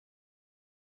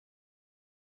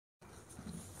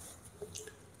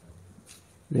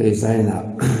Đây sai nè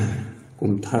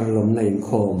Kumthar lom na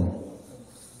inkhawm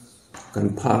kan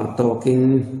phang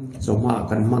takin zoma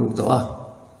kan mang to a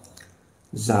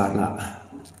zana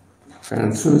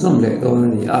kan sun som le do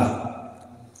ni a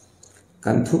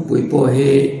kan thu pui po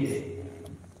he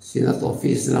sinat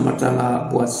office lama tanga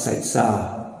buat site sa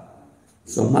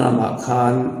zoma lama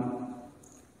khan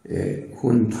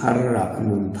hun thar ra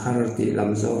nun thar ti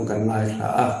lam zong kan lai tha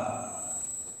a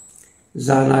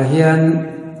zana hian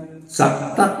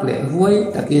Chak tak le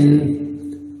huai takin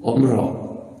omro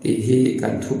ti hi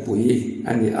kan thu pui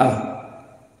ani a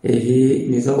hi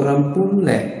Mizoram pum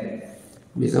le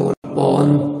Mizoram pon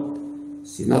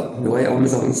sinot noi om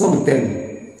zong zong ten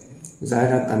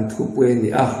zaira kan thu pui ni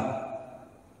a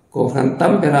Kohhran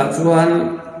tam pera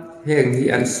chuan heng hi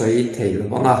an soi thei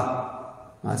lawanga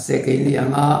ma se ke ni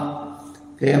anga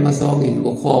ke ma zong in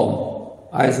ukhom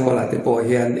ai zo la te po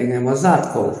hian engema zat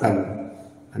Kohhran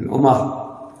an oma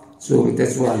chu te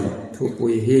chuan thu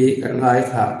pui hi kan ngai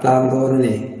tha tlang don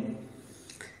ni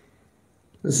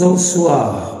zo suwa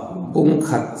bung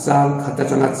khat chang khata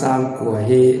changa chang ko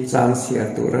hi chang sia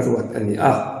tu ra ruat ani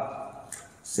a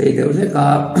sei deu le ka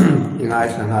ngai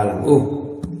thang halang u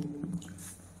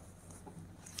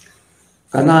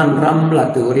kanan ram la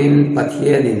turin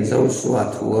pathian in zo suwa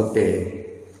thu pe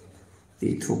ti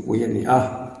thu pui ani a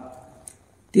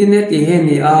tine ti he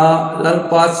ni a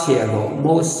lalpa chia lo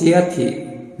mo sia thi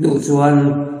nu chuan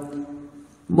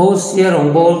mo sia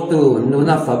rong bol tu nu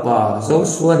na fa ba zo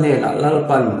suan ne la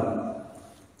lalpan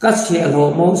ka chia lo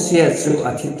mo sia chu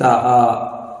athita a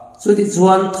chu ti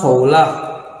chuan thola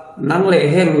nang le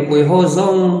hen pui ho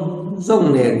zong zong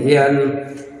nen hian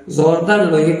Jordan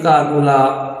loi ka nula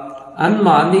an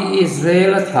ma ni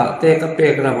Israel tha te ka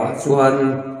pek rawa chuan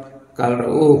kal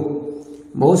ru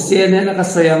mo sia ne na ka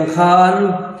soyang khan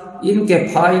in ke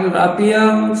phain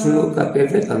rapiang chu ka pe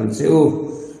ve tam chu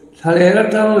Thalera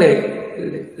tang le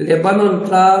Lebanon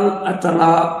tang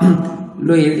atanga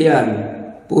lui lian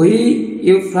pui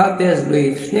Euphrates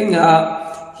lui thenga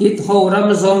hit ho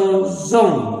ram zong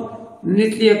zong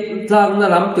nitliek tang na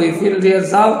ram tui fil ria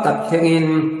zau tak thengin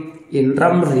in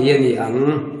ram ria ni ang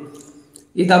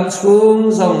idam chung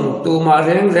zong tu ma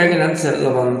reng reng in an sel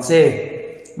lawang che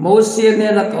Moses ne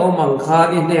na ko mang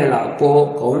kha in ne la po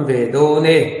kom ve do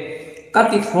ne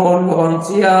kati thon lawang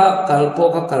chia kalpo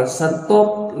ka kal san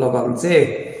top lawang che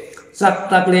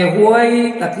Chak tak le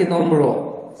huai takin omro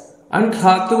an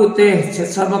kha tu te che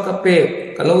chama ka pe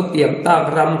kalo tiam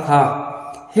tak ram kha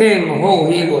heng ho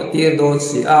hi lo tir do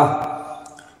si a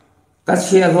ka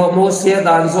chia ho mo sia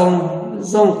dan zong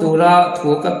zong tu ra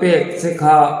thu ka pe che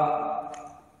kha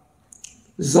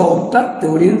zom tak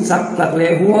turin chak tak le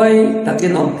huai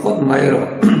takin om phot mai ro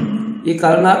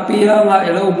ikal na pia nga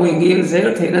elo mui ngil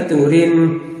zel theina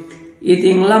turin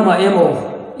iting lama emo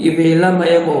ive lama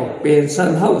emo pen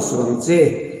san hau suang che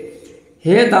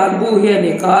he dan bu he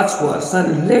ni ka chua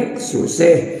san lek su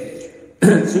se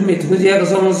chumi thujia ka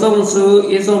zong zong su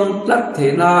i zom tlat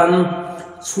thenan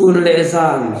chun le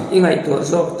san ingai to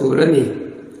zok tu rani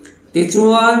ti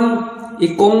chuan i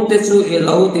kong te chu i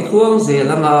lo ti thuang ze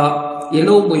langa i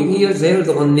lo mui ngil zel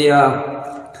don nia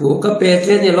thu ka pe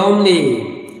che ni lom ni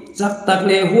Chak tak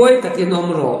le huai takin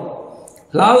omro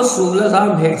lau su la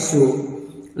ram hek su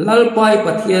lalpai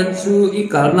pathian chu i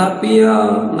kalna pia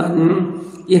ngan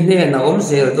i hne na om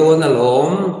zel do na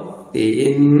lom ti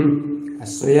in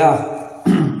asoya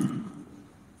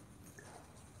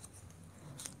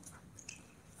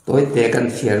toy te kan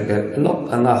fier be lok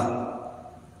anga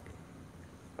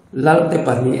lal te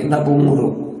pani na bung ru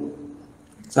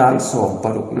chan som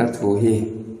paruk na thu hi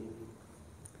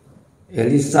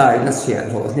Elisa na sia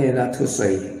lo ne na thu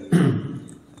sei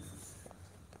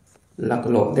lak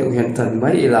lo deu hian than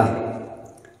mai la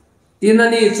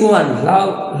tinani chuan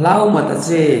lau ma ta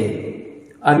che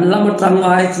an lama tang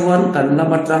ai chuan kan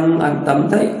lama tang an tam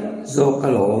dai zo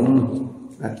kalom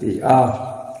ati a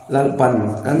lalpan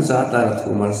kan sa ta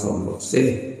thu mar som lo se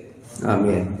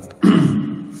amen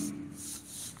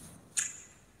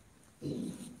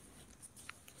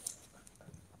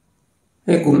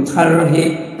he Kumthar hi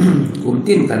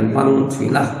kumtin kan bang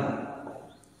thina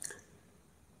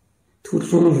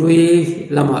thuchung hui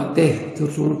lama te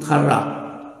thuchung thara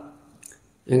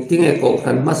eng ting e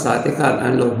Kohhran masa te kan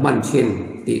an lo man chin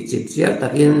ti chit chia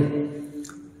takin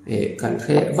kan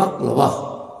khe vak lawa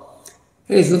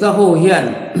he su ta ho hian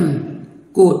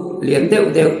kut lian deu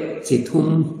deu chi thum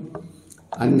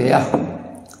an ne a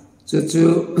chu chu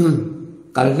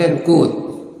kal len kut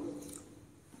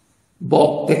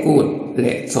bok te kut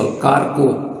le cholkar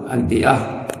kut an ti a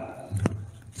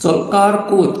cholkar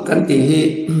kut kan ti hi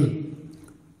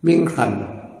ming khan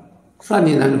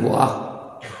sanin an hua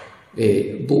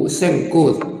bu seng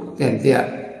kut ten dia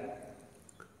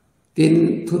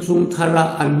tin thusung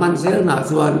thara an man zel na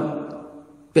chuan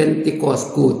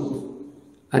Pentecost kut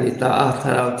anita a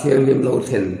thara thiang lim lo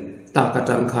then ta ka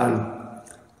tang khan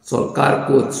sarkar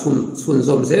kut sun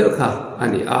zom zel kha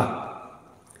ani a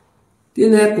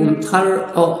tin he Kumthar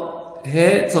he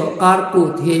sarkar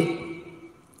kut hi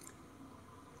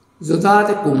zuda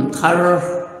te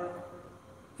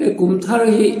Kumthar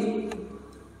hi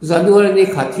January ni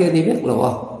khathia ni mek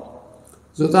lawa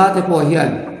zuda te po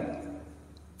hian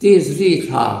ti zri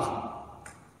tha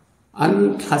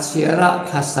an thasiara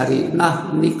thasari na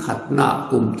ni khatna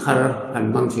Kumthar an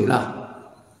mangchina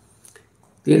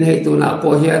tin hei tu na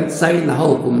po hian sai na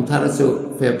ho Kumthar chu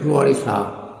February tha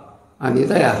ani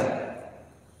da ya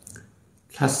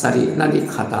thasari na ni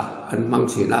khata an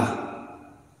mangchina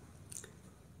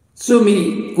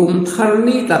sumi Kumthar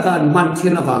ni taka an man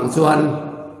thina wang chuan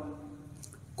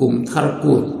Kumthar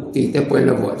kut ti te poi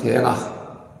na vo thenga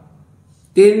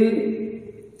tin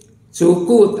chu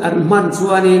kut an man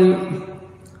chuanin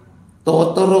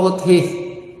totoro thi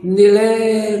nile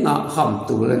na kham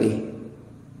tu la ni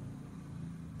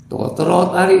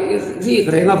totoro ari ri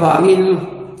krenga wangin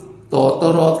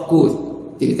totoro kut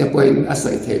ti te poi a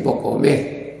soi thei bok ome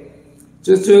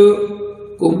chu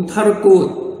Kumthar kut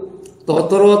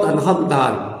totoro an ham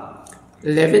dan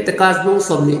Leviticus nung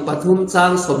somni pathum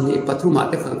chang somni pathuma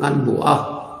te khangan bua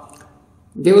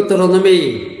Deuteronomy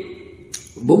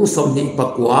bung somni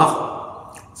pakwa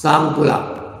chang bula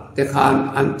te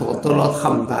khan an totoro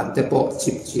kham dan te po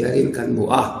chip chiarin kan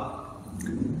bua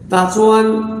ta chuan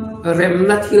rem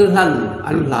na thil han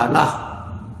an la na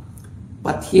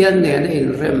pathian ne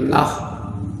in rem na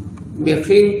mi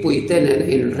khring pui te ne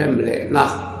in rem le na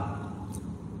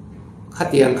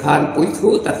khatiang khan pui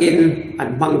thu takin an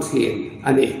mang thin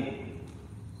ani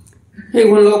hei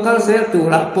hun local zel tu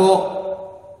ra po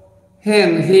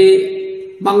heng hi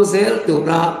mang zel tu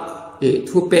ra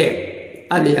thu pe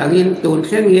ani angin tun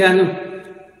khen hian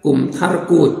Kumthar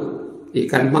kut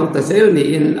kan mang ta zel ni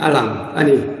in alang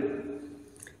ani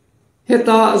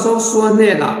heta Joshua ne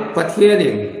la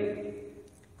pathianin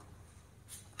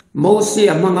Moses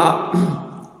amanga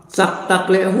chak tak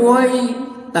le huai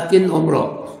takin omro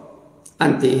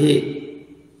anti hi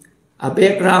a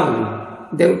background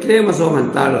deu claim a zong an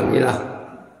ta lang ila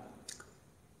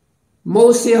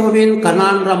Moses homin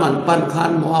kanan raman pan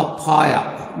khan mo phaya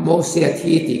Moses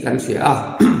thi ti kan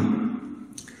sia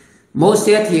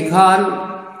Moses thi khan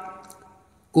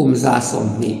kumza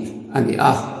somni ani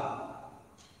a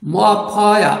mo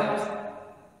phaya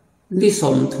ni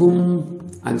som thum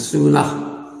an suna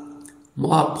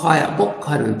mo phaya bok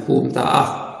khan phum ta a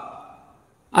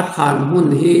at khan mun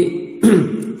hi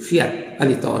fiat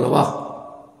ani to lawa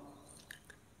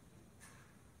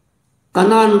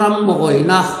kanan ram mogoi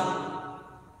na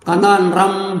kanan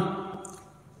ram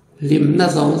lim na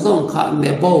zong zong kha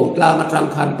ne bo la ma tang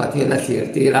khan pathe la thir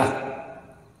ti ra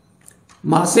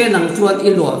ma se nang chuan i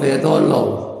lo ve don lo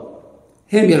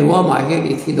he mi ruwa ma he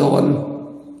i thi don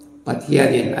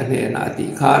pathianin ane na ti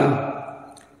khan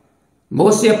mo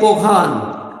se po khan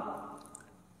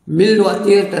mil lo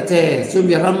tir ta che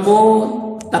sumi ram mo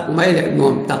tak mai le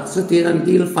nom tak sutin an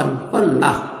dil fan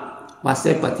na ma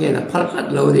se pathian a phal khat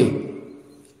lo ni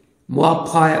mo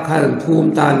phai khan thum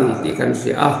ta ni ti kan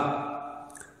sia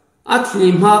a thli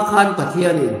ma khan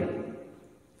pathianin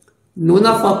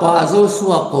nuna fa pa zo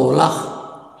suwa ko la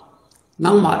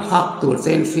nang ma thak tur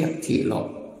chen fiat thi lo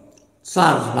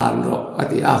sar lan ro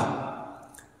ati a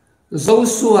zo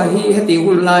suwa hi heti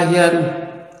hun la hian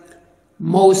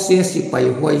Moses si pai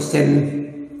huai sen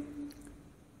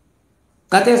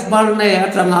kates barne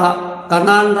atanga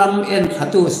kanan ram en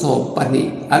khatu som pani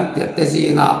an te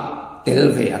zinga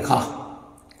telve akha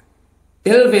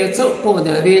telve chau po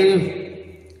delin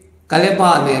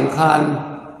kaleba nen khan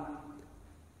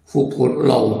phupul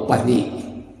lo pani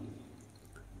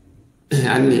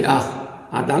ani a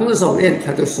adang som en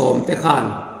khatu som te khan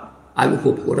an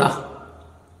phupura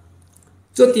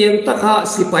cho tiang takha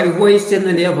sipai huai sen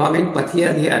ania wangin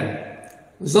pathian hian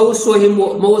zo so hi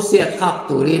Moses thak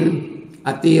turin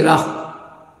atira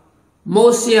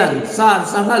Mosian sa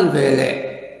hal vele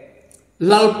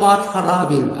lalpat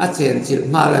harabin a chen chil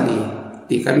malani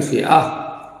ti kan sia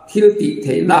thil ti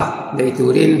theina nei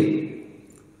turin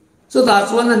so da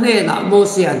chuan ne na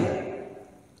Mosian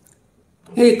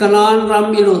hei kanan ram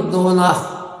ilu dona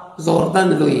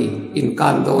Jordan lui in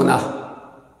kan dona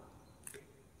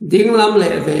ding lam le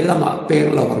ve lama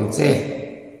peng lawang che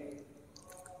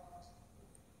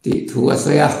ti thua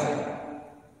soya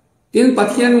tin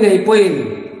pathian ngei poin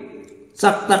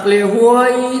chak tak le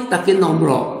huai takin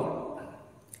nomro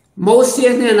mô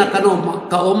xia nè na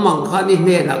ka om mang kha ni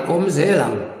nè na kom dễ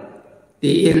lang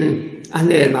ti in anh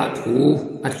nè na thu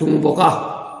a chung boka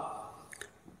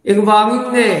in wangin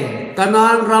nè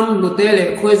kanan ram nu te le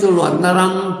khoi zo lon na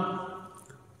ram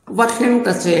wat khen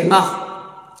ta che nga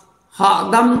hạ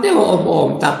đâm te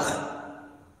om tak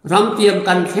ram tiam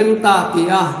kan khen ta ti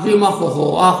a rima ho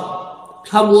a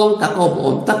thamuang tak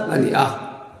om tak ani a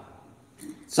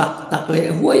sak tak le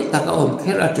huai tak om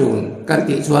kher a chun kan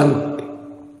ti chuan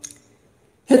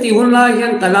heti hun lai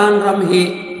hian kalan ram hi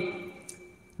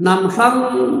nam sang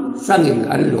sangin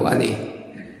an lu ani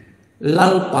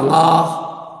lal panga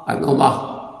an oma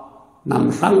nam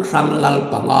sang lal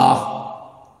panga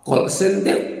kol sen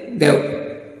deu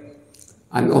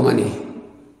an omani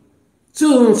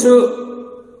chung chu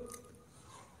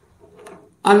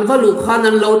an valu khan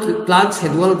an lo tlan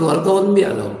chedwal dual don mi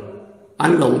alo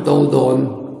an lo do don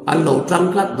an lo trăng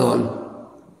klat don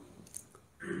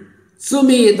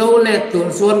sumi do le tur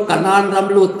suan kanan ram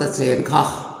lut ta chen kha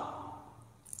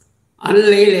an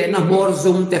le na mor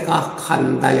zum te kha khan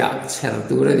daya cher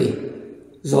tur ni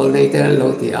zol nei te lo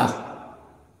ti a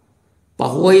pa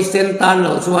hoi sen tan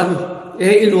lo suan e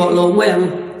ilo lo mayang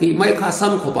ti mai kha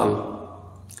sam kho bang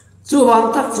chu wang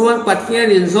tak chuan pathian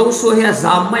in zong su he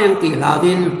zam mayang ti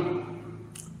lavin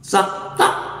sak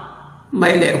tak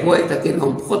mai le hoi takin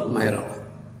om phot mai ro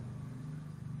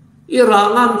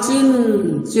irangam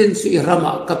chin si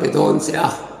rama kapedon se a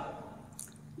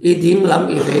i ding lam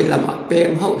i re lama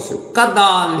peng ho su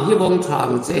kadan hi bong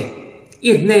thang che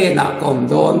i ne na kom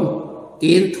don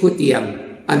tin thu tiam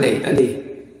ani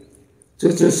chu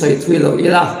sai thui lo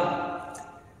ila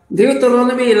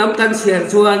Deuteronomy lam kan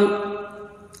share chuan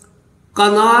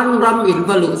kanan ram in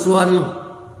valu chuan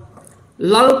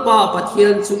lalpa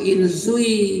pathian chu in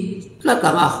zui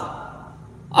tlatanga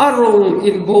arong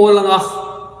in bolanga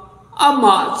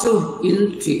ama chu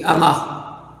in tri anga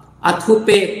athu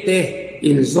pe te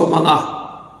in zomanga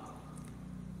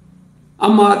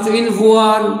ama chu in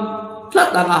vuan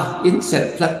tlatanga in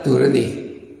set tlat turani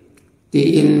ti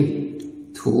in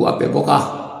thu ape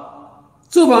boka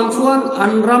chu bang chuan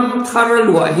an ram thar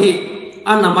lua hi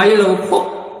anamai lo khop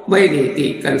mai ni ti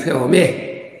kan pheo me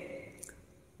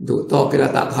du to kila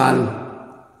ta khan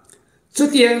chu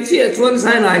tiang chia chuan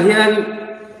sai na hian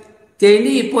ke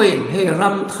ni poin he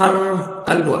ram thar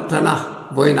kan lu thana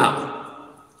boina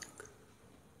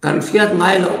kan fiat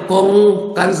ngai lo kong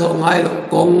kan zo ngai lo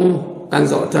kong kan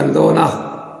zo chan do na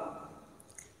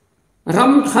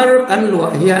ram thar kan lu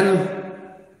hian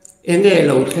enge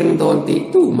lo theng don ti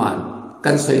tu man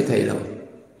kan soi thei lo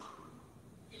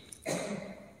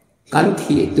kan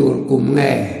thi tur kum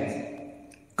nge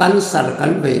kan sar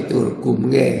kan ve tur kum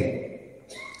nge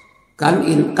kan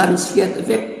in kan siat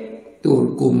vek tur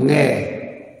kum nge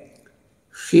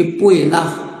sipui na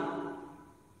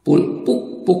pul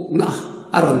puk na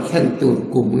aron khen tur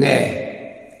kum nge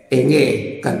enge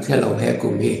kan thelo he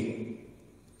kum hi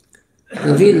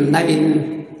rin na in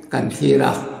kan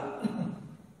thira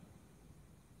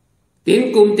tin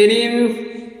kum tinin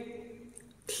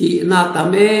thi na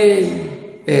tame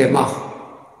ema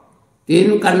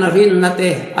tin kan rin na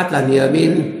te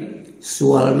atlaniamin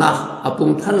sual na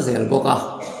apung thar zel boka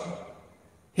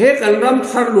he kan ram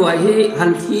thar lua hi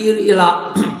han thir ila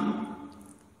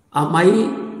amai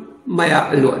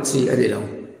maya lu chi ani lo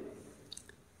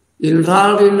in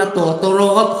ral rin na to ro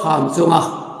kham chunga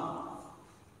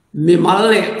mi mal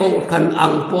le ko kan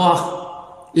ang po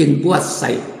in buat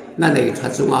sai na nei tha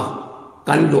chunga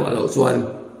kan lu lo chuan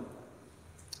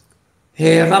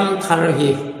he ram thar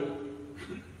hi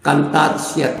kan ta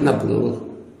siat na bul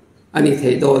ani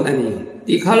thei don ani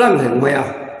ti khalang heng maya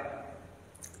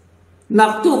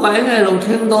nak tu ka nge long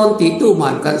theng don ti tu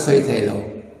man kan soi thei lo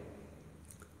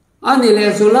ani le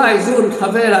July June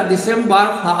Thavela December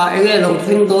kha nge long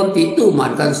theng don ti tu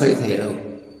man kan soi thei lo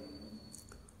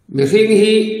mi hing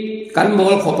hi kan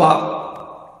mol khopa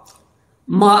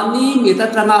ma ni mi ta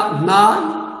tanga na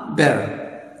ber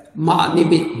ma ni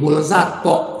bit mulzat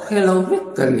po hello vek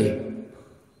kan ni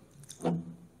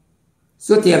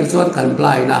so tiang chuan kan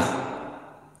blai na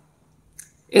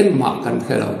en ma kan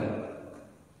hello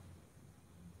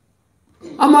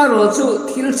ama ro chu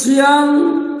thil chiang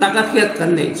taka khiat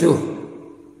kan nei chu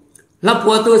la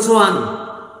pu tu chuan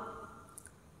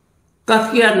ka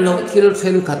khian lo thil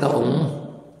then khata om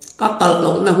ka kal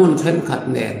lo na hun then khat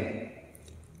nen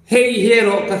hei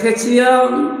hero ka khe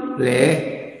chiang le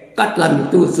katlan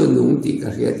tu chu nung ti ka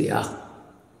ria dia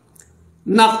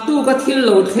nak tu ka thil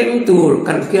lo theng tur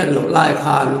kan khian lo lai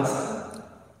khan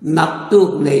nak tu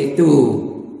nei tu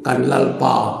kan lal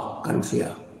pa kan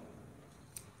sia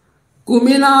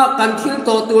kumina kan thil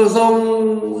to tur zong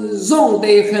zong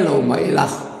te khelo mai la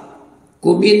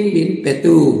kumin min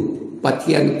petu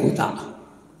pathian kuta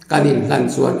kanin lan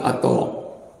suan ato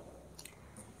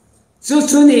chu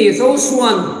chuni zo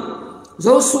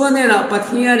suan ena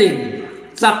pathianin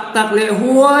chak tak le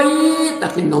huai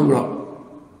takin nomro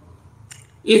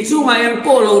i chunga yang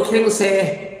ko lo theng se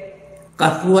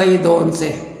ka huai don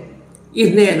se i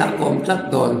ne na kom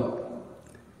tlak don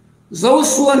zo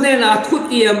suan ena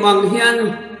thutia mang hian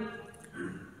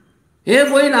he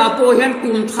voi na po hian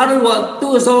Kumthar wa tu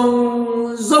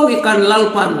zong ikan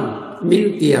lalpan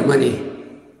min tia mani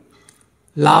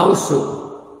lao su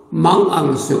mang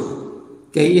ang su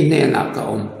ke i ne na ka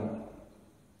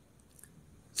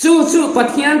chu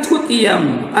pathian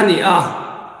thutiam ani a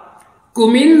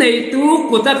kumin nei tu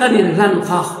kutakanin lan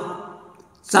kha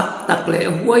sak tak le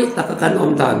huai tak kan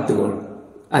dan tur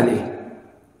ani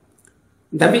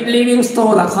David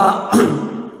Livingstone la kha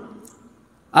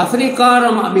Afrika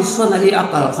rama missionary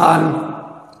akal khan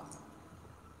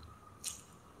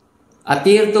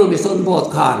atir tu mission bot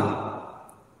khan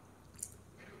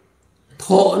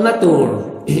tho na tur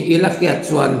ilakiat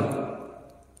chuan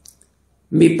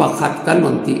mi pakhat kan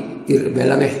mon ti tir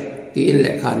belange ti in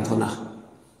le khan thona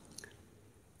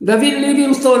David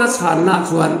Livingstone chan na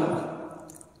chuan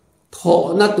tho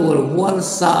na tur hual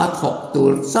sa tho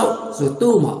tur sau su tu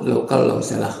ma local lo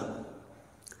sela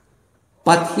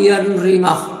pathian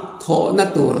ringa tho na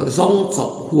tur zong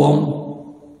chok huam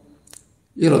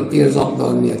iron tir zok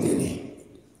don ni ti ni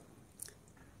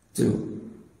chu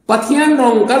pathian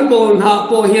rong kan bon ha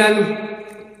po hian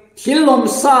thilom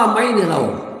sa mai ni lo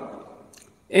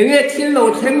enge thilo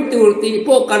theng tur ti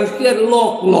po kan khiat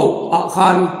lok lo a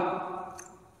khan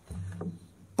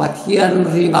pathian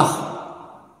ringa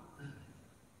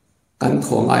kan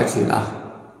thongai thina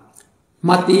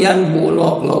matian mu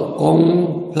lok lo kong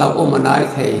la omanai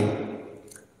thei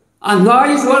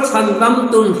anai sual chan lam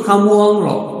tun khamuang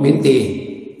ro minti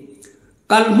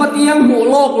kan matian mu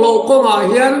lok lo kong a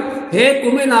hian he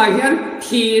kumina hian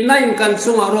thi nai kan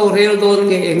sunga ro rel don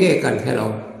nge kan hello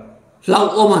lau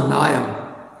omanai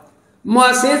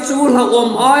mà sẽ chú là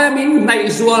ai mình này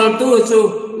sual tu chú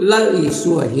lai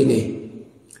sual hini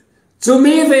chú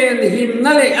mi về him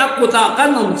na le akuta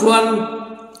kan om chuan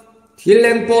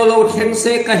thilen polo theng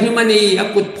se ka himani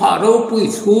akut pharo pui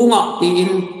chunga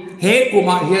tin he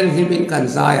kuma hian himin kan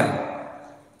zaya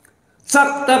chak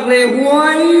tak le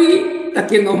huai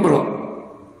takin omro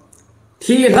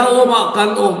thi laoma kan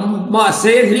ma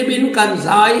se himin kan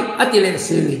zai atile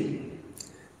sili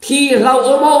thi lau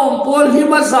om pol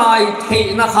hima zai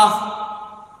thei na kha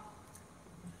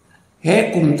he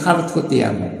Kumthar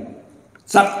thutiam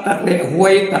chak tak le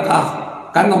huai taka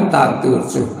kanom tan tur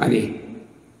chu ani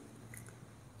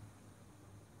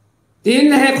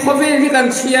tin he khove hi kan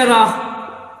chiara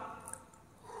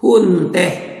hun te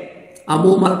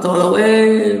amu mal to lo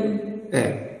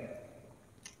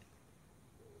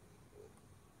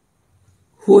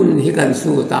hun hi kan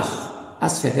su ta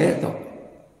asfereto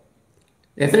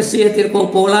Presbyterian ko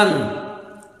Poland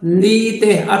ni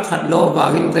te athat lo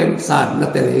wangin rem san na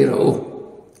te ro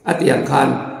atiang khan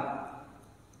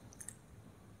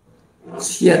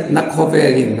siat na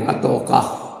khovelin atoka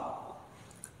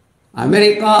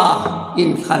America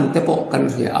in khan te po kan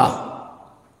ria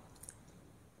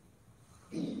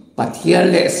pathian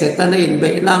le setana in be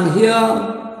nang hia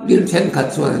lil chen khat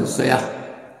chuan soya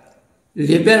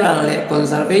liberal le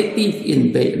conservative in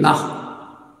be na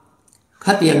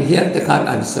khát tiếng hiền thì khát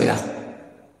ăn soya,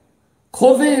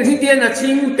 COVID thì tiền là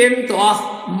chính tem toa,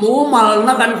 mũ mal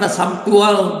nó cần cả sắm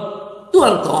tual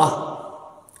toa,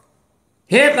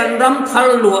 he cần ram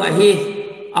thal lụa hi,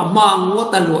 amang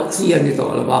ngota lụa chiên đi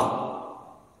toa là bao,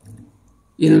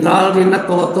 in ral rin na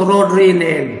to rod rin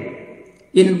em,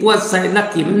 in buat say na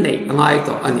kim này ngay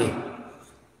to ani,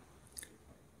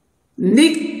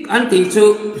 nick anti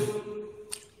chu,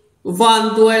 van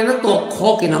tuai na to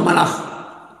khó kina mana.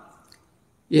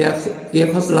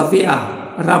 Yugoslavia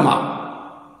rama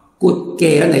kut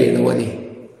ke nei lo ni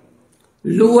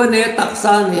lua ne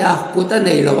taksa ne a kuta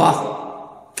nei lo wa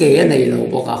ke nei lo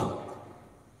boka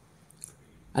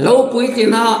alo pui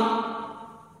kina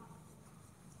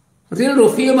ril ru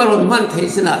fi maron man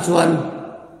thei sina chuan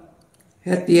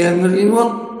he tiang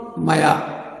ringot maya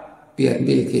pian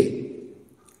bi ki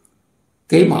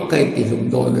ke ma kai ti lum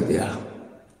don ne tia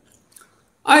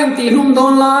anh ti lum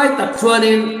don lai tak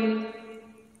chuanin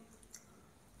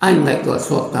anh lại tuột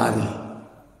suộc ta đi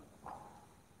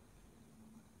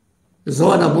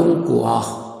do na bung của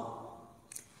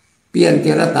biển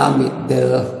kia là ta mịt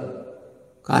đờ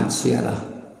can sierra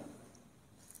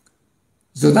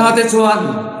dù ta thế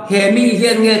chuan hè mi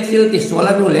hiền nghe thiếu thì số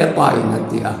là nu lẽ bài nè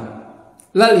tia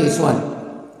là lý xuân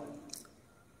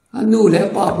nu lẽ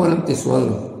ba bốn năm thì số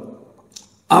rồi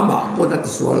ama po na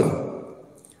tiswalo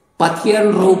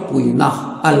pathian ro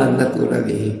puina alan na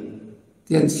turani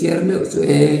tian siar me so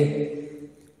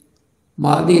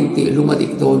ma din ti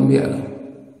lumadik don me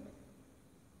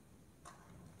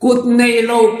kut nei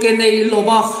lo ke nei lo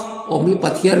ba o mi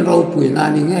pathian ro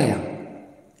puina ni nge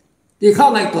ti kha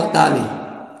ngai to ta ni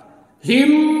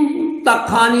him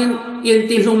takhanin in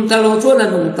ti lum ta lo chona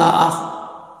lum ta a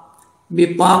mi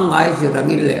pa ngai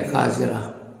sirangin le kha sira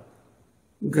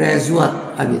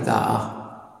graduate anita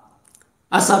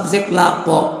a subject la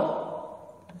po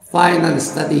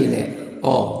finance study le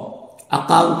o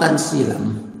accountancy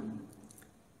lam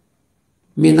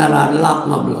minaran lak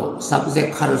ngablo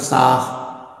subject kharsa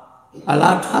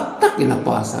ala that tak ina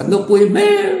pasa no pui me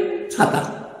thata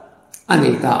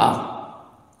anita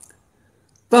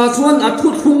ta chuan a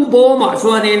thu thung bo ma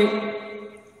chuanin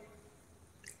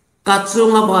ka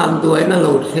chunga ban duai na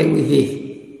lo thleng hi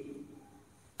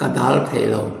kadal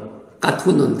thelo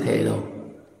kathunun thelo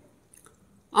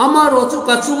amaro chu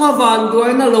kachunga van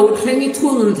duaina lo thengi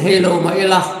thunun thelo ma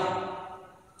ela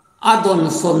adon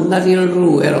son naril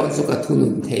ru ero chu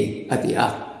kathunun thei atia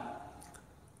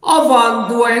avan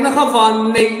duaina kha van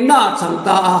nei na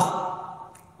changta a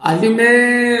alime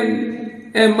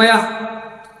emaya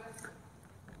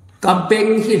ka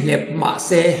beng hi lep ma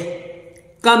se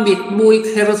ka mit mui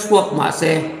kher chuak ma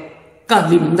se ka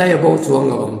lim dai bo chuang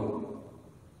lom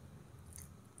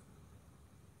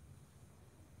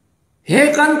he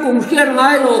kan kum khian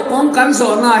ngai lo kon kan so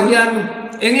na hian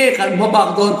enge kan bhabak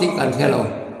don ti kan hello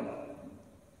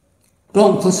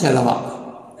tong thu selawa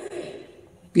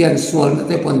pian sual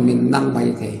te pon min nang mai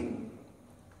the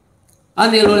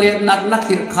ani lo le nak nak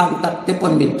khir kham tak te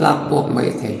pon min tlak bok mai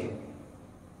the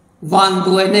van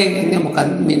duai nei enge mo kan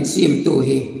min sim tu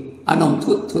hi anom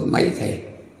thut thut mai the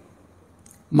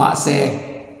ma se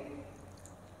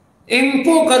eng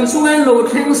po kan sungai lo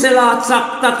theng sela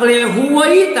chak tak le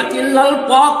huai takin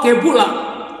lalpa ke bula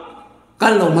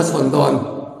kan lo ma son don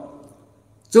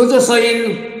chu soin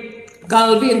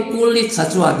kalbin kulit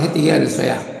sachuan hetian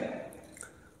soya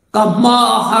kama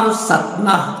har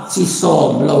satna chi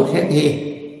som lo then hi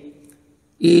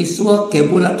I suwa ke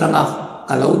bula tanga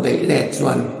kalau dei le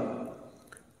chuan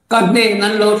kan ne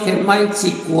nan lo then mai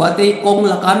chi kwa dei kong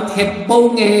la kan thep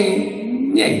bo nge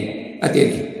nge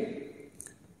atini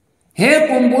he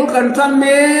kumbul kan tran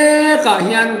me ka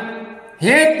hian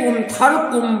he kum thar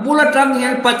kumbul tang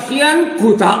hian pathian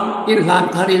khuta in lan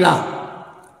tharila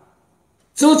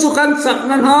chu kan sak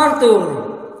nan har tur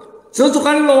chu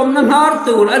kan lom nan har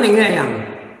tur ani nge yang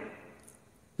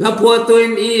la po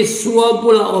tuin I suwa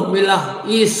bula omila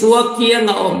I suwa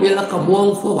kianga omila ka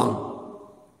muang fawang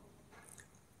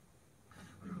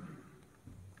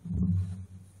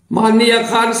mania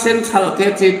khan central ke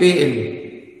TPN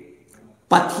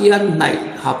pathian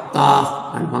nai hapta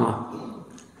an manga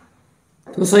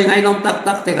tu soi ngai nom tak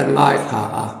tak te kan ngai tha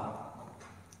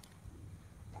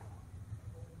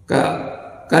ka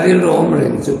karil rom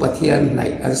ren chu pathian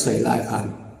nai an soi lai khan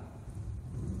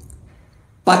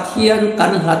pathian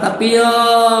kan hata pia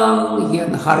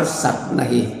hian har sat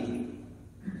nahi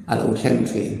alo thleng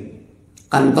thri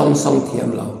kan dong song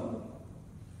thiam lo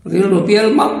ril ru pial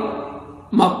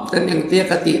mak ten eng te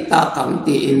ka ti ta kam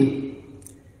ti in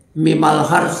mi mal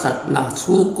har sat na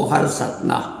chu ko har sat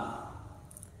na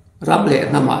rable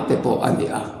nama te po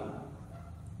ania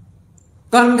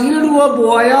kan thil ruwa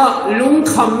buaya lung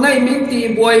kham nai min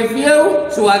ti buai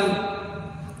viau chuan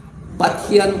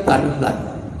pathian kan hlat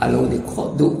alo ni kho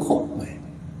du kho mai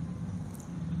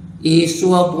I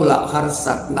suwa bula har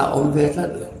sat na om ve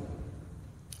hlat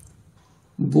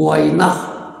buai na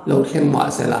lo thleng ma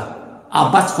sela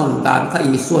abat khon dan kha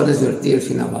I suwa de zirtir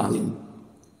fina wangin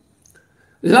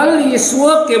lal I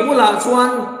suwa ke bula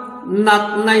chuan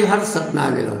nak nai har sat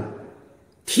na ni lo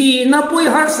thi na pui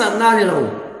har sat na ni lo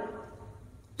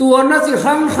tua na chi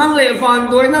hang le van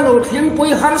doi na lo thing pui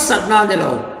har sat na ni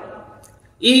lo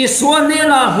I suwa ne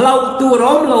la hlau tu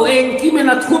rom lo eng ki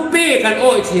mena thu pe kan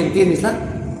oi thien tin ni sat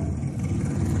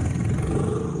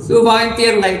su vain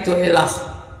tiang ngai to ela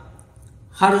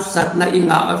har sat na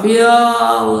inga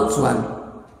aviao chuan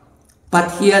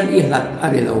pathian I hlat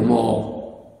ani lo mo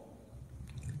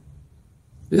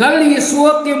lali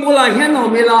suwa ke bula hian o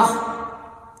mila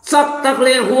chak tak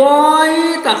le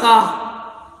huai taka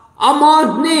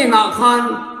ama ne na khan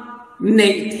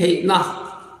nei thei na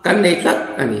kan nei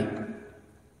tat ani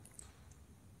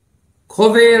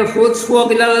khovel phut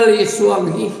suwa lali suang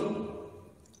hi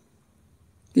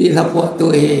ti la po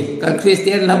tu e kan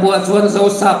Christian la bo chuan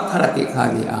zo sak tharati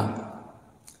khani a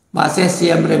ma se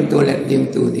siam rem tu le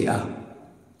dim tu ni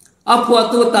a po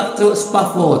tu tak chu spa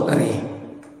fot ani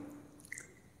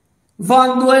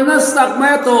van duai na sak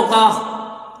me to ka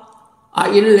a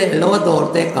in le lo dor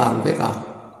te kang ve ka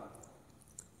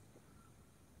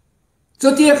cho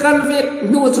tia kan ve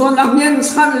nu chon a ngen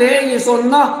chan le i son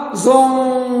na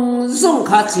zong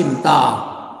kha chim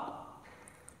ta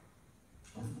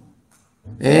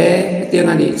tiếng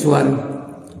anh chuan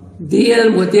diel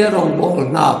mu tia rong bol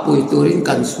na pui turin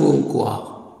kan sung kwa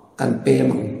kan pe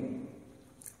mang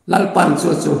lalpan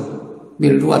chu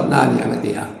mil ruat na ni ang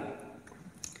tia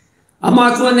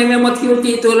ama chuan nge ma thil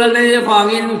ti tu la le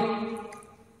wangin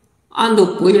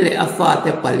andu pui le afa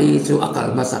te pali chu akal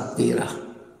ma sak tira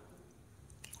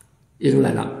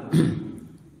inglana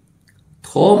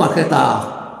thoma kheta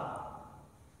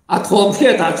a thom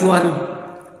kheta chuan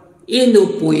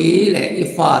inu pui le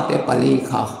ifa te pali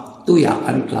kha tuya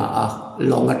antla a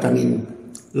long atangin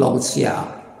long sia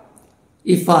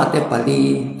ifa te pali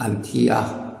anthia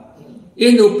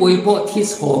inu pui po thi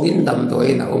sogin dam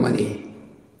doi na omani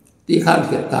ti khan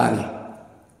kheta ni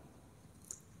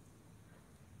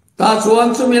ta chuan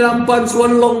chumilam pan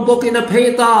chuan long bokin a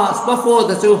pheita spa fo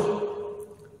da chu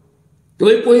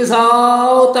tui pui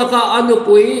sao taka anu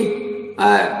pui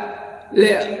le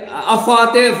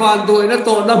afate van doi na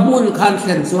to na mun khan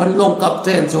khen chuan long kap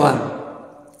chen chuan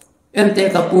ente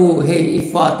kapu he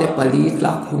ifate pali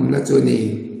tlak hum na chu ni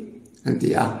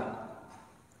antia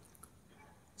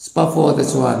spa for the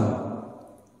chuan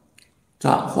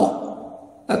cha hok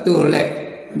atur le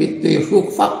mit tui hruk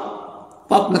fak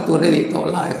pap na tu re to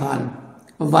lai khan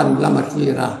van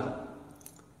lamathira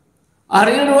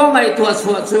ari ro ngai tu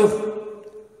chu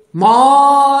ma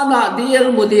na diel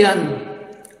mudian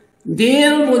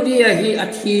Diel mudia hi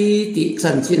athi ti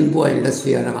chan chin boy la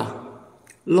siara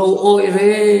lo oi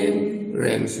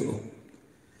rem su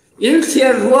in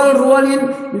siar rual in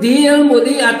diel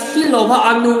mudi athi lo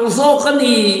ba anu zo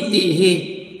khani ti hi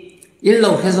in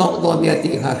lo he zo do nia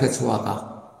ti kha khe chwa ka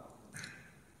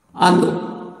anu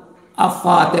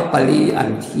afa te pali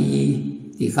an thi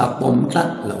ti kha pom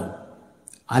tat lo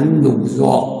anu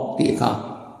zo ti kha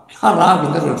khara bi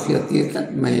na ro sia ti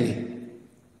tat mai ni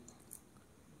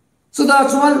sudah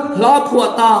chuan la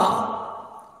phuata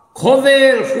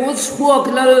khovel phut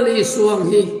khuak lal li suang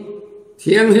hi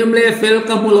thiang him le fel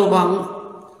ka mulowang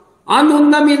anun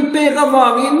namin pe ka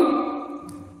wangin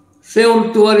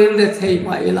seom tuarin le thei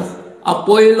mai la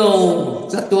apoilo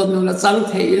chaton nu la chang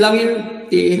thei langin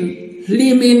tin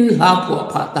limin la phua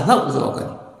pha ta hak zo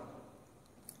kan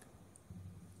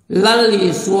lal li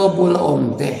suwa bul om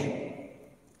te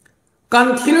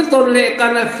kan thil ton le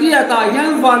kan khia ta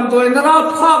yan van doi na ra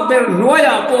phak ber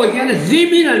noya po hian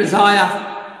zimin an saya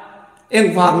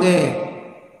eng wange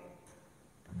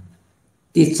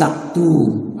ti chak tu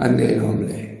an nei lom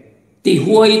le ti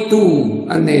huai tu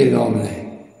an nei lom le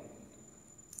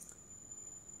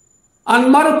an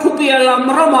mar phupi alam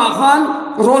rama khan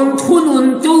ron thunun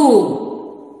tu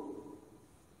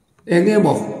enge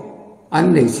mo an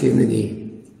nei chin ni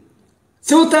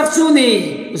chu tak chu ni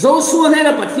zo suan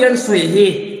hela pathian soi hi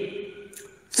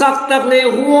chak tak le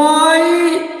huai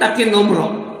takin omro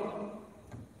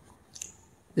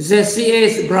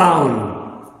ZCS Brown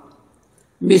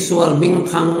Misual Ming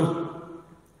Thang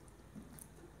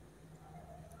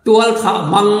tual kha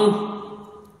mang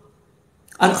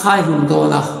an khai hum do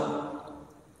la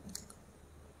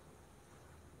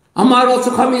amaro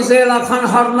chu khami zela khan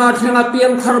harna thenga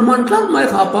pian kharman tlang mai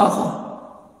kha pa kha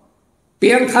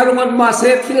pian kharuman ma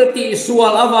se thil ti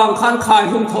sual awang khan khai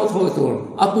hum tho tho tur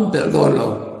apum pel don lo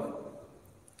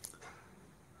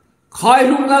khai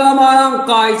hum na lama ang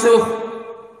kai chu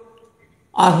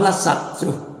ahla sak chu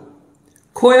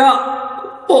khoya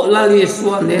po la li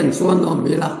suan len suan om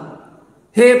mila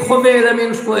he khove la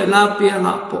min khoi la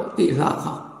pianga po ti la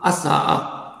kha asa a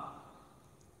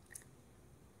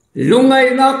lungai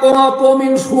na ko ma po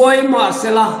min khoi ma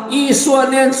sela i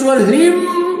suan len suan lim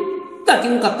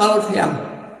takin kakal thiam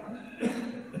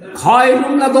khai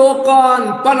lum na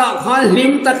dokan pana khan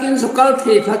lim takin sukal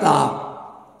thi thata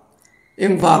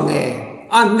em wange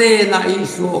anne na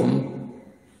isum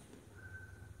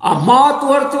ama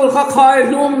tur tur kha khai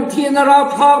lum thinara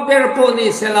phak ber poni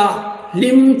sela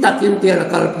lim takin ter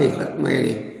kal phe khat mai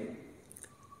ni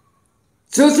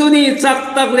chusuni chak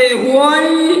tak le huai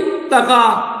taka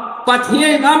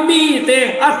pathiai nami te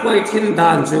akhoi thin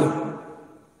dan chu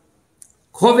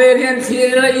Khoverian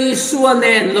thira i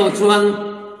suanen lo chuan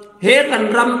he kan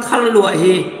ram thal lua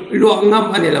hi luak ngam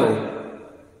ani lo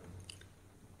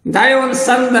Dion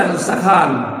Sanders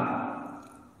sakhan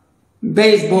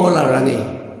baseballer ani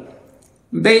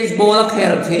baseball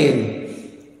khel thin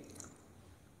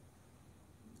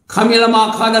khamilama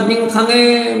khana ming khange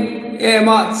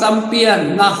ema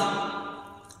champion na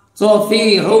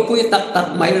trophy ropui tak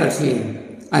tak mai la thin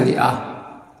ani a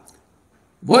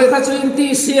boy ka chu in ti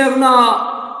siam na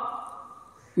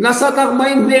nasatak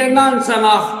mai ne nan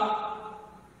changa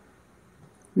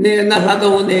ne na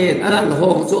hado ne an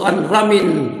hong chu an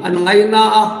ramin an ngai na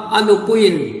anu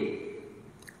puin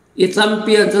i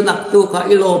champion chu nak tu kha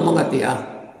ilo mangatia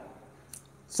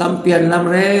champion lam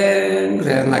reng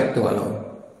reng ngai to lo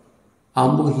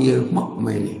amu hil mak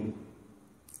mai ni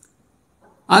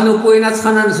anu puin a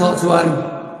chanan so chuan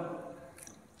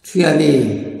thiani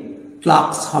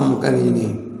tlak sam kan ni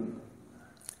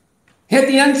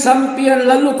hetian champion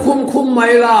lalu khum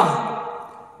mai la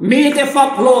mi te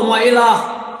fak lo mai la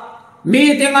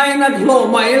mi te ngai na lo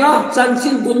mai la chan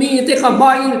sin bu mi te ka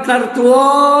ba in kar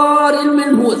tuar in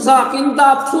min hu cha kin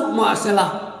dap thuk ma sela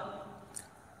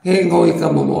he ngoi ka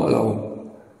mo lo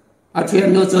a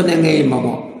thian no cho ne ngei ma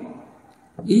mo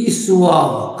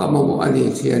isua ka mo ani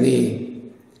thiani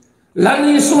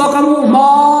lani suwa ka mu ma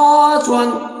chuan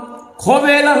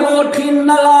khobela lo thin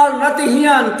na la rati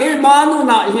hian ke manu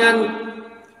na hian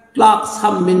tlak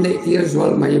sam min de tir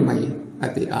zol mai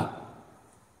ati a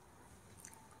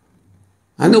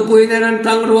anu puineran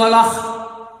tang ruala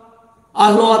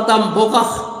alo tam boka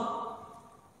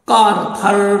kar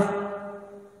thar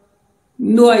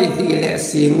nuai di le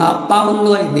singa pang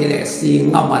nuai di le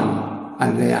singa man an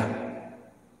le a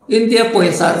india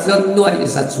poisa zon nuai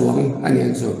sa chuang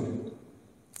anian chu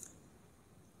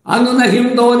anu na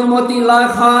him do ni moti la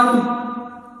khan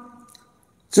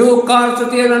chu kar chu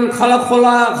tian khala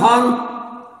khola khan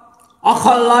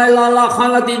akhal lai la la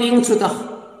khan ti ding chu ta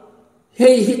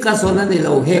hei hi ka sona ni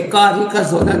lo he ka hi ka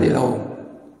sona ni lo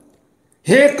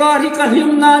he ka hi ka him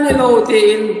na ni lo te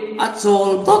in a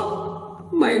chol tot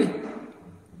mai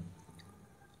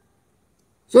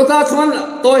so ta chuan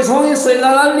toi song i sei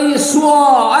la li suwa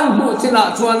an mu chila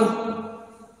chuan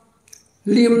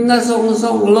lim na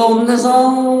song lom na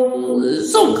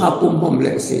song kha pum pom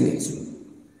le si ni chu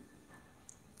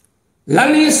la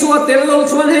li suwa tel lo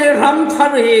chuan he ram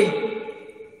thari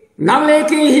nang le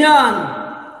ki hian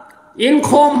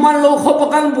inkhawm man lo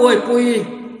khop kan buai pui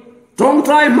trong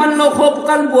trai man lo khop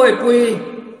kan buai pui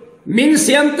min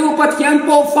siam tu pathian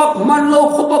po fak man lo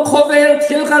khop khovel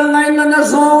thil kan ngai na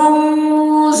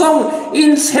zong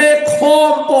in se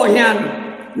khom po hian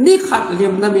ni khat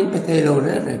lim na min pe thei lo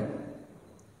re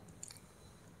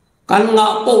kan nga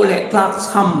po le tlak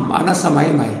sam ana samai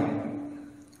mai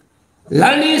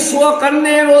lali suwa kan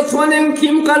ne ro chuanem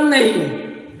kim kan nei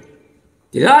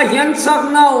tila hian sak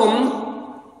na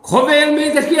khovel mi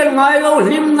te khian ngai lo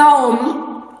lim na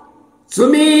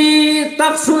chumi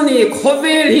tak suni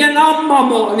khovel hian amma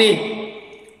mo ni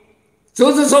chu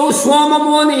so swama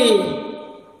mo ni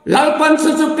lalpan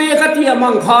chu pe ka ti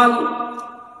amang khan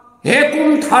he kum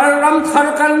thar ram thar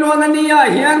kan no na ni ya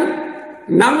hian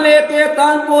nang le pe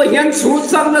tan po hian chu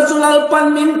sak na chu lalpan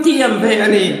min ti am ve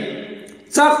ani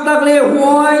chak dak le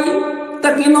huai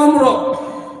takin ro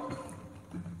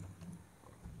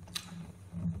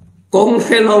kong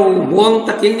hello buang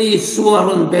takini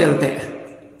suaron belde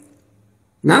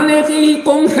nang le ki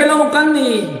kong hello kan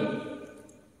ni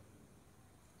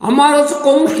amaro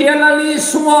kong helali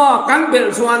suwa kan bel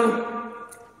suan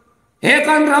he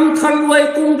kan ram thal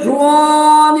wai kung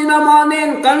thruan in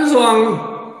amanen kan zuang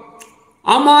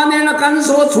amanen kan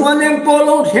so chuanen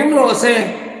polo theng ro se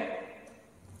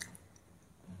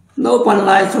no pan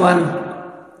lai chuan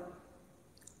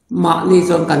ma ni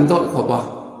chon kan dot kho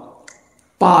ba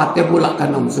pa te bula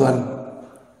kan om chuan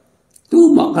tu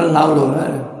ma kan lau lo ra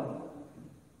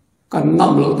kan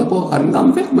ngam lo te po kan ngam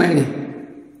vek mai ni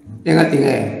enga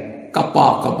tinge ka pa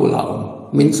ka bula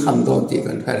min cham don ti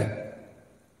kan khare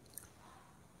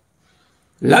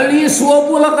lali suwa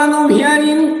bula kan om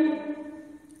hianin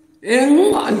eng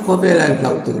an ko belan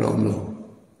lau tu rom lo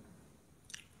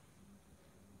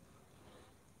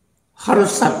har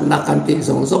sat na kan ti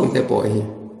song te po hi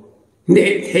ne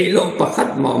thei lo pakhat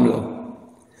mom lo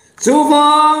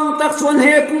chuwang tak chuan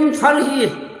he kum thar hi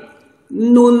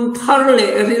nun thar le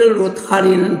ril ru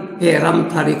tharin he ram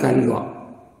thari kan lo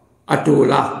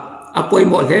atula apoi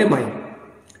mo he mai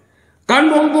kan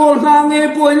bong bol na nge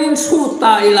poinin su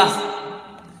tai la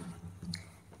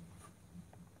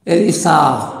elisa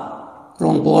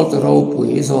rong bol to ro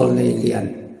pui sol nei lian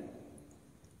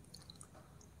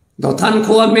do than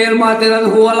khuwa mel ma te ran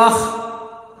huala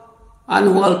an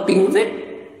hual ping ve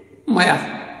maya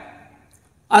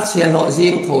a chia lo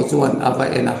jing tho chuan ava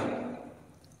ena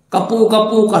kapu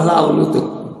ka lau lu tu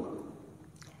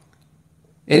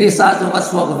elisa to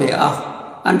aswak ve a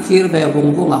an khir ve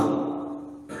bung bunga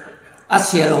a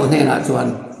chia lo ne na chuan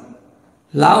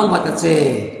lau ma ta che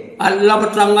an lam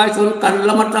tangai chun kan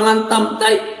lam tangan tam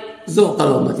tai zo ka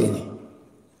lo ma ti ni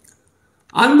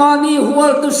an mani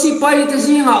hual tu sipai te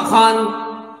singa khan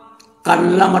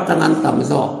kan lama tangan tam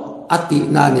zo ati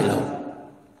na ni lo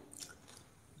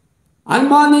an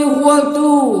mani hual tu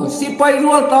si pai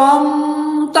rual tam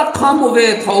tak khamu ve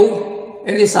thau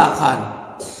elisa khan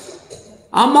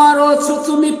amaro chu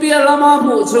chu mi pia lama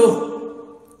mu chu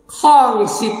khang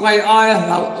si pai ai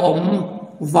lau om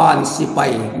van si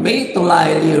pai me to lai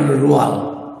li rual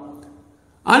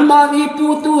an mani pu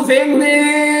tu veng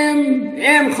nem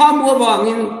em kham wa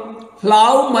wangin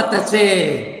lau mata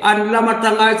che an lama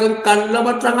tangai jong kan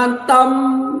lama tangan tam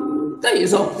tai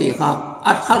zok ti kha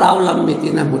at kharau lam mi ti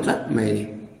na mutat mai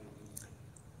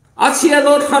achia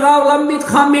lo kharau lam mi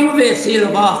khaming ve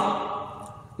silwa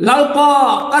lalpa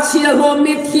achia lo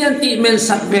mi thian ti men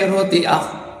sak ve ro ti a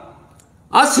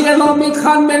achia lo mi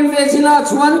khan men ve sila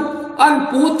chuan an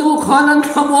pu tu khan an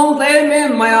thamong te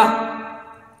men maya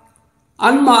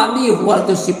an ma ni hual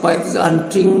tu sipai an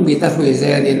tring mi ta hui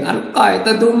zen in an kai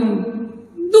ta dum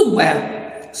mẹ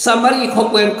samari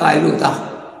khopwen kai luta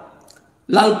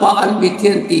lalpa an bi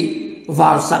thian ti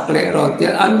var sak le ro ti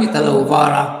an bi talo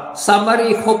vara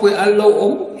samari khopwe an lo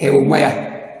om heu maya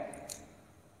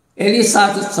elisa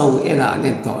tu chau ena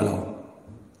nen to lo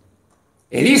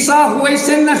elisa huai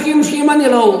sen na him himani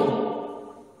lo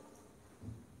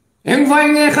eng vai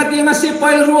nge khatinga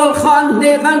sipai rual khan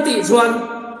ne kan ti chuan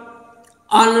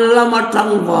an lama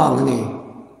tang wang ni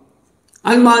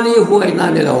an mani huai na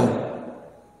ne lo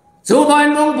chú bài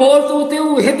nông bố tu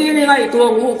tiêu hết đi ngay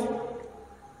tuồng u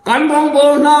cán bông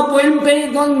bố na buen bê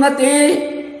con na tê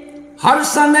har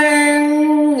san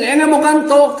em một căn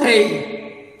tốt thầy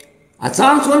à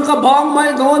chang xuân cả bong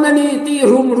mai đó na ni ti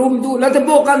rum du là thế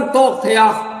bố căn tốt thầy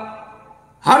à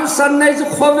har san này chú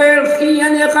khover khi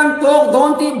anh em căn tốt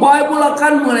đón ti Bible là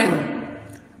căn mượn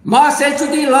mà sẽ chú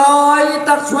đi lại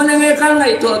tak xuân anh em căn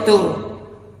này tu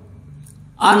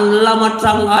an lama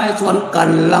trăng ai xuân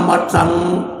cần lama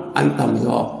trăng an tam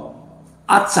zo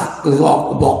achak zo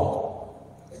bok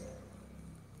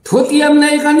thutiam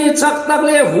nei kani chak tak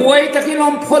le huai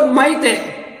takilom phot mai te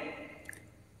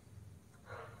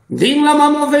ding lama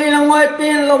mo ve lang wai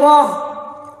pen lowa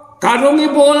karungi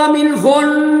bola min von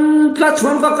tla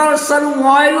chon ka kal san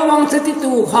ngai lo wang se ti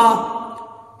tu kha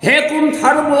he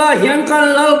Kumthar bula hian kan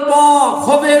lalpa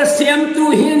khover siam tu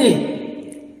hini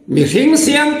mi hing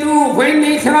siam tu when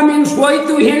ni khamin suai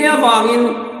tu hi ya wangin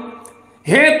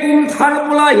he Kumthar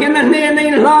bula hian ne nei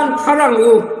lan tharang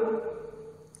u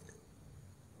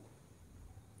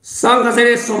sang ka se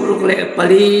somruk le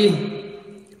pali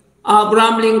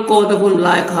Abraham Lincoln da bun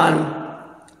lai khan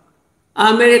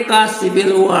America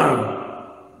Civil War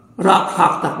rak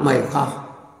hak tak mai kha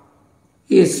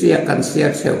hi sia kan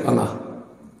sia cheu anga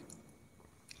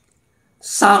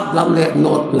sak lam le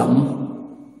not lam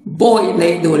boy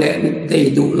nei du le dei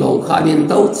du lo khanin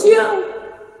tau chia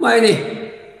mai ni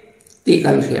ti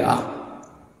kan ria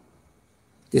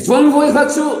ti chuan voi kha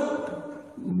chu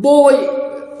boy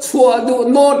chua du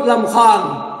not lam khang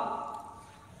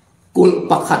kul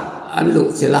pakhat an lu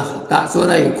chila ta so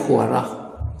dai khuara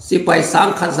sipai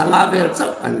sang kha zanga vel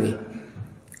chak an ni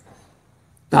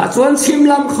ta chuan chim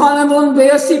lam khan an ron be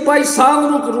sipai sang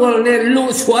ruk rual ne lu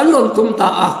chuan lon tum ta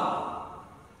a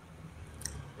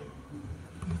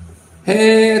he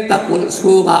takul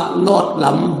suga not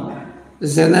lam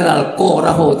general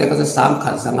kora ho te ka sang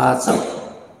kha zanga chak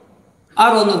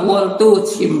aron wal tu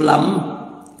chim lam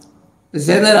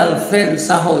general fen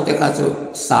sa ho te ka chu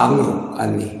sang ru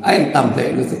ani ain tam le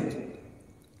lu tu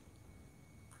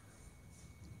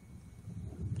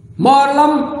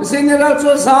marlam general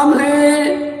chu sam he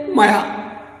maya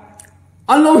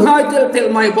anon hai tel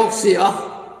mai boxi a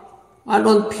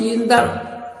anon phin dar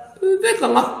ve ka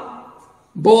nga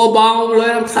bo bang lo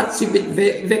yang khat si bit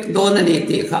vek don ani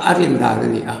ti kha arin dar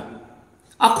ani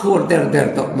a khur der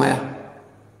tok maya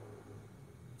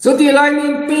so ti lai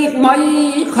ning pik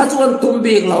mai kha chuan tum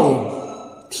bik lo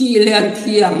thi len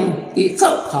thiang ti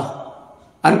chau kha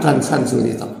an than san su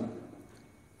ni tam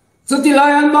so ti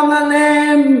lai an bang an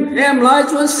em lai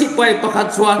chuan sipai pakhat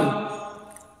chuan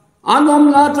anom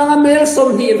la tanga mel som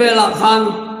hi vela khan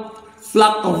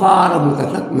flak var mu ta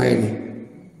thak mai ni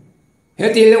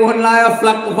heti le won lai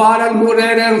flak var an mu re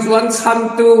reng chuan cham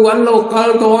tu wan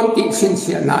local don ti sin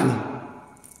sia na ni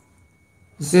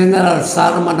general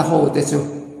sarman ho te chu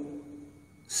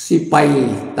sipai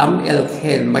tam el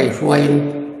khen mai hruain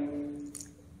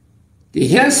ti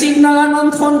hian signal an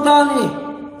thon ta ni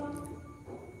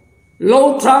lo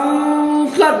trăng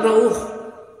khlat ro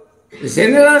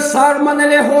general sarman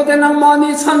le ho de nang mani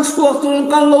chan suak tu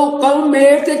kan lo kal me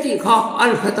te ti kha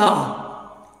al khata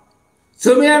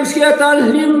sumiam sia tal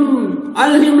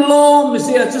him lom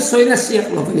sia chu soina siak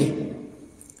lo ni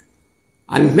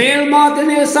an mel ma te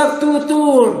ne sak tu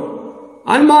tur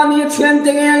an mani thian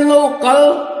tengen local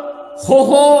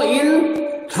ho in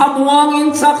thamuang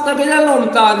in chak takila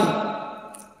lom ta ni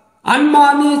an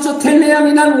mani chu theneng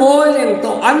in an ngoi leng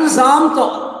to an zam to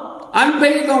an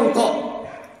bei dong to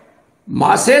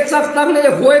ma se chak tak le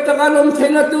huai taka lom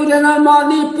thela tu jana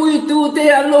mani pui tu te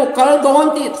a local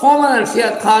don ti thoman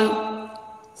siat khan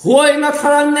huai na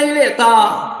tharan nei le ta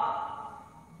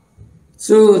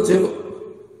chu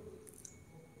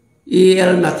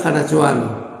il na thana chuan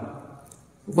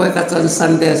voi ka chan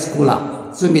Sunday school a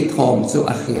chu mi thom chu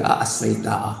a hria a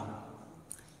saita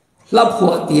lap ho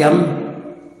tiam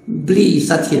bli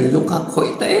sa thin luka khoi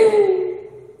te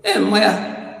em maya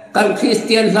kan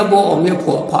Christian la bo om me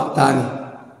pho pha ta ni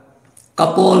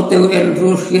kapol teu en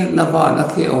ru hria na va na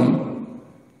ke om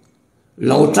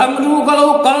lo chang ru ka lo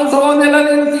kal so ne la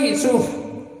len ti chu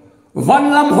van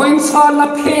lam hoin sa na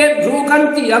phet ru kan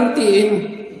ti am ti in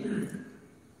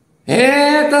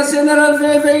ta general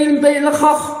ve in be la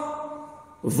khakh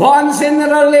van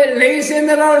general le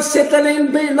general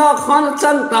settling be la khan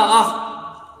chan ta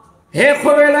he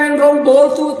khovelan rong bol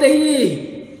tu te hi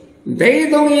dei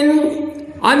dong in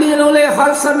ani lo le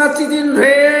har sana chidin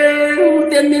re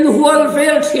ten min hual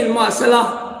fel thin ma sala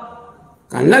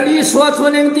kan la li swa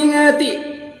thoneng ting ati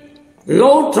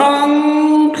lo trang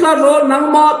kla ro nang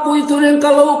ma pui tu ren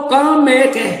ka lo kal me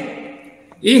ke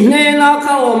I ne na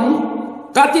ka om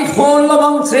kati khol lo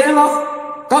bang chela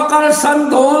kakal san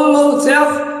dol lo chel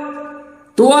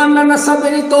tuan na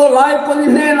sabeni to lai pon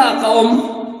ne na ka om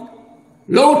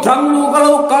lo thang lu ka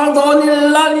lo kal do ni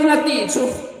la ni na ti chu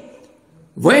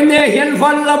voi ne hian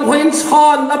van lam hoin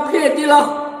chan na phe ti la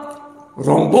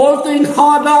rong bol tu in kha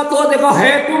da to de ka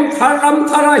he kum tharam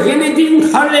thara hini din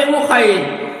khale mo khai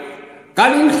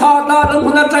kanin kha da lam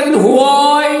huna ta in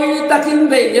huai takin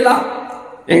be ila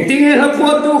eng ting he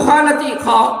phu tu khana ti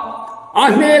kha a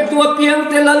me tu piang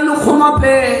te lan lu khoma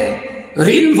pe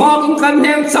rin vang kan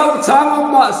nem chau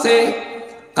chang ma se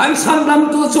kan san lam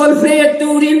tu chon fe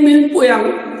tu rin min puyang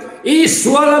I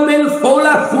swala min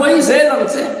fola huai se lang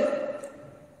se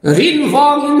rin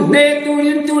vang in ne tu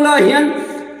rin tu la hian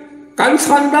kan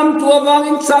san lam tu wang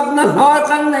in chak na ha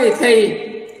kan nei thei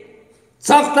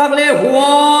chak tak le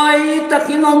huai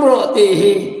takin om ro ti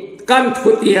hi kan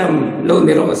thutiam lo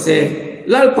ni ro se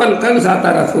lalpan kan sa ta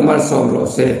ra thumar som ro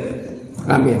se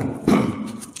amen